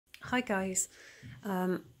Hi guys.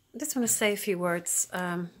 I just want to say a few words.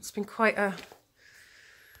 It's been quite a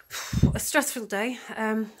stressful day.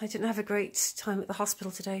 I didn't have a great time at the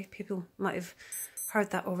hospital today. People might have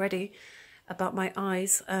heard that already about my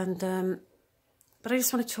eyes, and but I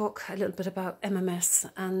just want to talk a little bit about MMS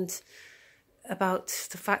and about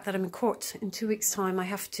the fact that I'm in court. In 2 weeks' time I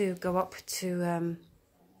have to go up to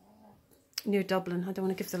near Dublin. I don't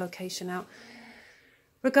want to give the location out.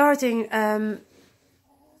 Regarding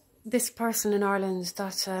this person in Ireland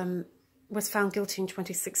that was found guilty in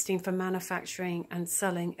 2016 for manufacturing and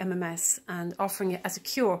selling MMS and offering it as a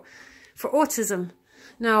cure for autism.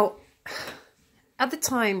 Now, at the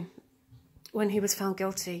time when he was found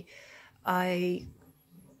guilty, I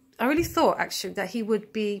really thought actually that he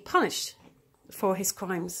would be punished for his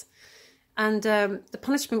crimes. And the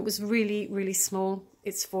punishment was really, really small.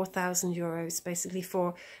 It's €4,000 basically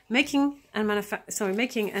for making and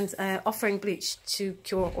offering bleach to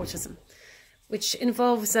cure autism, which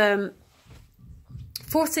involves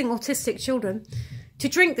forcing autistic children to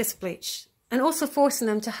drink this bleach and also forcing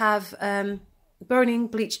them to have burning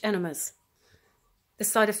bleach enemas. The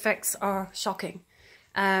side effects are shocking.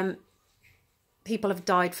 People have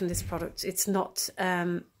died from this product. It's not.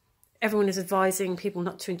 Everyone is advising people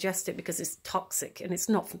not to ingest it because it's toxic and it's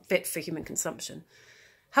not fit for human consumption.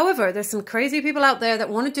 However, there's some crazy people out there that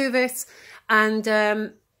want to do this, and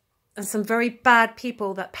some very bad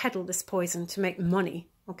people that peddle this poison to make money.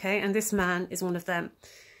 Okay, and this man is one of them.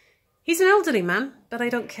 He's an elderly man, but I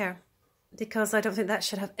don't care, because I don't think that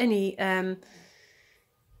should have any, any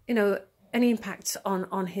impact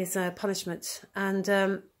on his punishment. And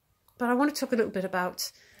but I want to talk a little bit about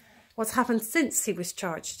what's happened since he was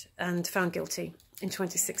charged and found guilty in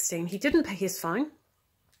 2016. He didn't pay his fine,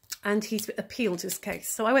 and he's appealed his case.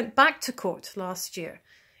 So I went back to court last year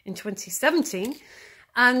in 2017,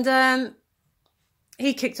 and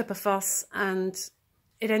he kicked up a fuss, and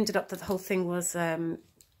it ended up that the whole thing was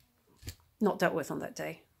not dealt with on that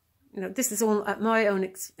day. You know, this is all at my own,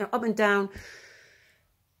 up and down,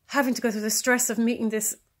 having to go through the stress of meeting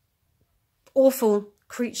this awful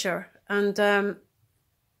creature.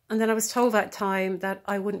 And then I was told that time that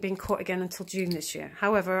I wouldn't be in court again until June this year.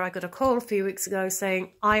 However, I got a call a few weeks ago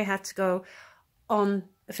saying I had to go on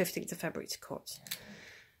the 15th of February to court.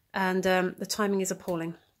 And the timing is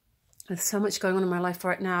appalling. There's so much going on in my life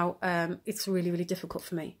right now. It's really, really difficult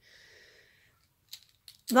for me.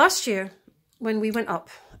 Last year, when we went up,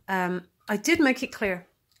 I did make it clear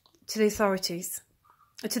to the authorities,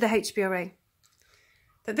 to the HBRA,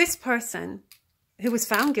 that this person who was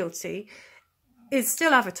found guilty is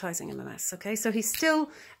still advertising MMS, okay? So he's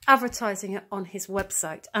still advertising it on his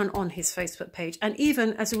website and on his Facebook page. And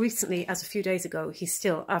even as recently as a few days ago, he's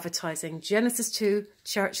still advertising Genesis 2,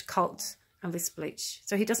 church, cult, and this bleach.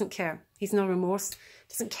 So he doesn't care. He's no remorse,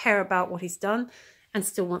 doesn't care about what he's done, and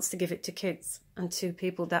still wants to give it to kids and to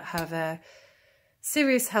people that have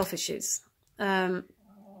serious health issues. So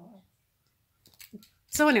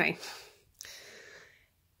anyway,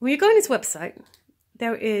 when you go on his website,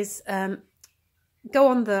 there is... go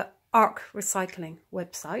on the ARC Recycling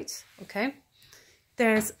website, okay?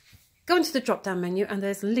 Go into the drop-down menu and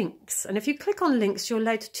there's links. And if you click on links, you're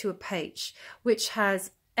led to a page which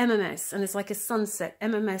has MMS, and it's like a sunset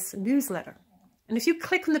MMS newsletter. And if you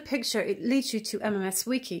click on the picture, it leads you to MMS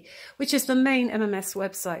Wiki, which is the main MMS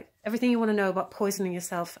website. Everything you want to know about poisoning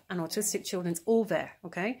yourself and autistic children is all there,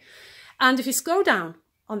 okay? And if you scroll down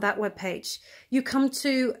on that web page, you come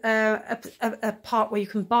to a part where you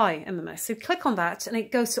can buy MMS. So click on that, and it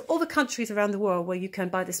goes to all the countries around the world where you can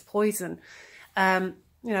buy this poison. You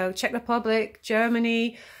know, Czech Republic,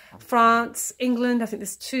 Germany, France, England. I think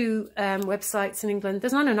there's 2 websites in England.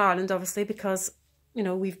 There's none in Ireland, obviously, because, you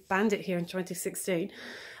know, we've banned it here in 2016.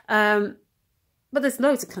 But there's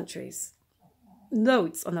loads of countries.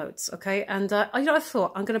 Loads and loads, okay? And I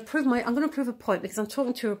thought I'm going to prove a point, because I'm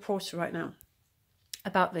talking to a reporter right now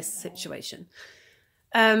about this situation,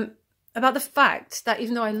 about the fact that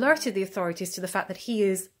even though I alerted the authorities to the fact that he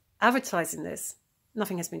is advertising this,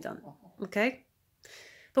 nothing has been done, okay?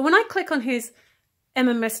 But when I click on his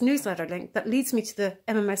MMS newsletter link that leads me to the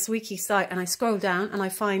MMS Wiki site, and I scroll down and I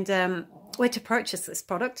find where to purchase this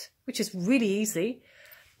product, which is really easy,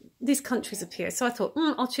 these countries appear. So I thought,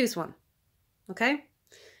 I'll choose one, okay?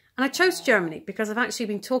 And I chose Germany because I've actually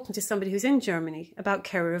been talking to somebody who's in Germany about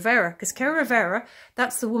Cara Rivera. Because Cara Rivera,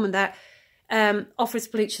 that's the woman that offers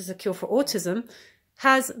bleach as a cure for autism,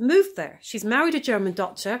 has moved there. She's married a German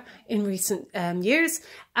doctor in recent years,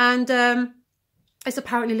 and is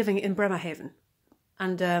apparently living in Bremerhaven.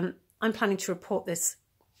 And I'm planning to report this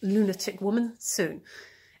lunatic woman soon.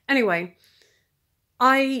 Anyway,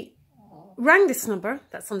 I rang this number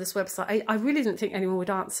that's on this website. I really didn't think anyone would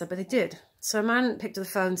answer, but they did. So a man picked up the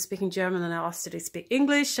phone speaking German, and I asked, did he speak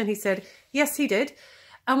English? And he said, yes, he did.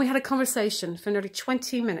 And we had a conversation for nearly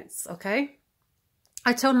 20 minutes, okay?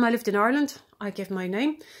 I told him I lived in Ireland. I gave my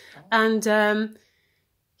name. And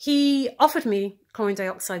he offered me chlorine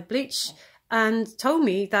dioxide bleach and told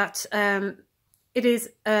me that it is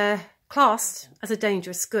classed as a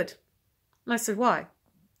dangerous good. And I said, why?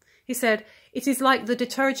 He said, it is like the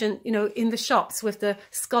detergent, you know, in the shops with the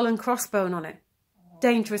skull and crossbone on it.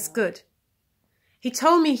 Dangerous good. He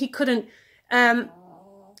told me he couldn't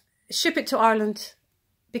ship it to Ireland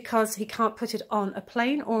because he can't put it on a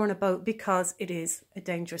plane or on a boat because it is a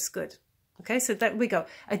dangerous good. Okay, so there we go.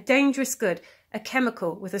 A dangerous good, a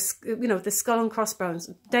chemical with a, you know, the skull and crossbones,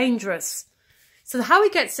 dangerous. So how he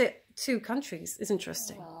gets it to countries is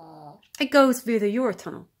interesting. It goes via the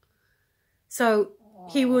Eurotunnel. So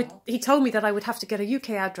he told me that I would have to get a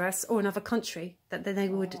UK address or another country, that then they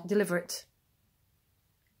would deliver it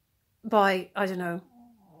by, I don't know,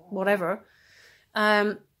 whatever.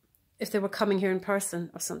 If they were coming here in person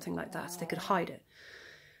or something like that, they could hide it.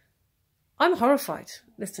 I'm horrified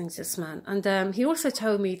listening to this man. And he also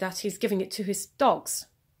told me that he's giving it to his dogs.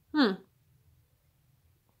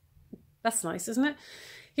 That's nice, isn't it?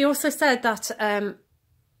 He also said that,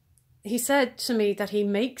 he said to me that he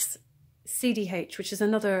makes CDH, which is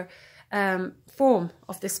another form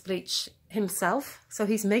of this bleach himself. So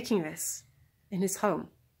he's making this in his home.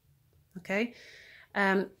 Okay.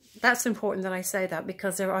 That's important that I say that,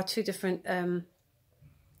 because there are two different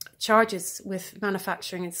charges with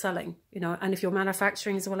manufacturing and selling, you know, and if you're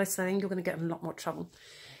manufacturing as well as selling, you're going to get in a lot more trouble.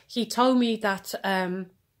 He told me that, so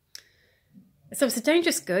it's a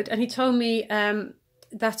dangerous good, and he told me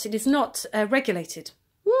that it is not regulated.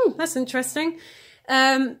 That's interesting.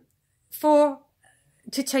 To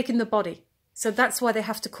take in the body. So that's why they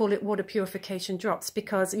have to call it water purification drops,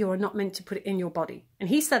 because you are not meant to put it in your body. And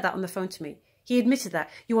he said that on the phone to me. He admitted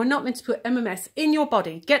that. You are not meant to put MMS in your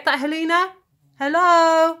body. Get that, Helena?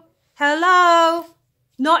 Hello? Hello?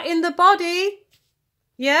 Not in the body.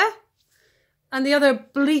 Yeah? And the other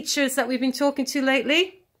bleachers that we've been talking to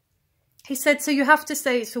lately, he said, so you have to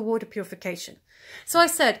say it's for water purification. So I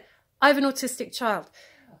said, I have an autistic child.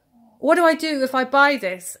 What do I do if I buy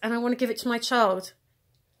this and I want to give it to my child?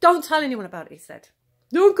 Don't tell anyone about it, he said.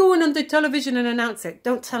 Don't go on the television and announce it.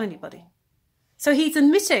 Don't tell anybody. So he's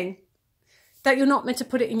admitting that you're not meant to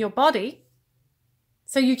put it in your body.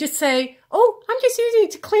 So you just say, oh, I'm just using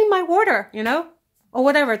it to clean my water, you know, or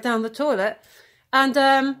whatever, down the toilet.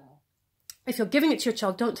 And if you're giving it to your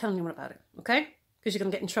child, don't tell anyone about it, okay? Because you're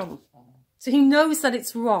going to get in trouble. So he knows that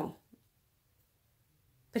it's wrong.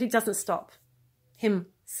 But he doesn't stop him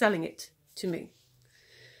selling it to me.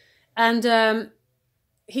 And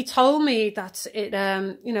he told me that it,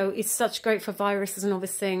 you know, it's such great for viruses and all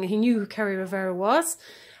this thing. He knew who Kerry Rivera was.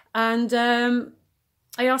 And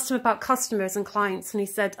I asked him about customers and clients, and he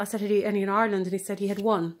said, I said, had he any in Ireland? And he said he had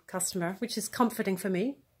one customer, which is comforting for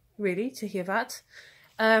me, really, to hear that.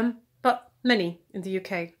 But many in the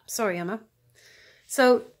UK. Sorry, Emma.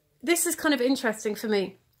 So this is kind of interesting for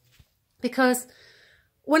me, because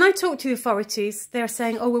when I talk to the authorities, they're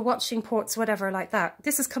saying, oh, we're watching ports, whatever, like that.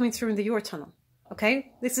 This is coming through in the Eurotunnel,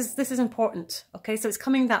 okay? This is important, okay? So it's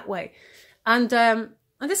coming that way. And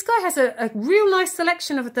this guy has a real nice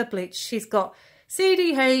selection of the bleach. He's got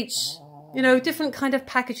CDH, you know, different kind of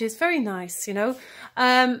packages. Very nice, you know.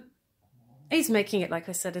 He's making it, like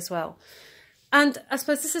I said, as well. And I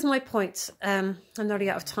suppose this is my point. I'm nearly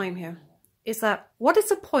out of time here. Is that, what is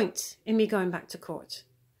the point in me going back to court?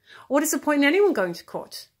 What is the point in anyone going to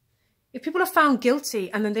court? If people are found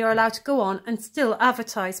guilty and then they are allowed to go on and still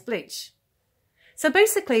advertise bleach. So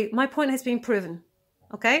basically, my point has been proven,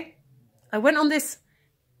 okay? I went on this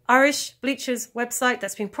Irish bleachers website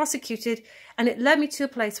that's been prosecuted, and it led me to a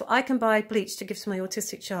place where I can buy bleach to give to my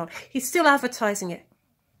autistic child. He's still advertising it.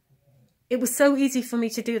 It was so easy for me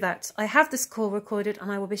to do that. I have this call recorded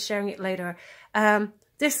and I will be sharing it later.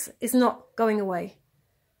 This is not going away.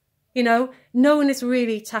 You know, no one is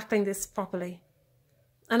really tackling this properly.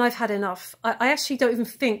 And I've had enough. I actually don't even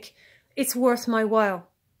think it's worth my while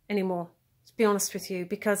anymore, to be honest with you,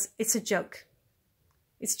 because it's a joke.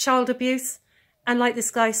 It's child abuse. And like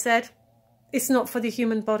this guy said, it's not for the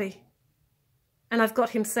human body. And I've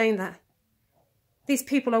got him saying that. These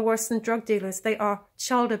people are worse than drug dealers. They are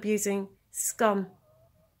child abusing scum.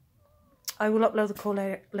 I will upload the call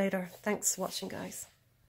later. Thanks for watching, guys.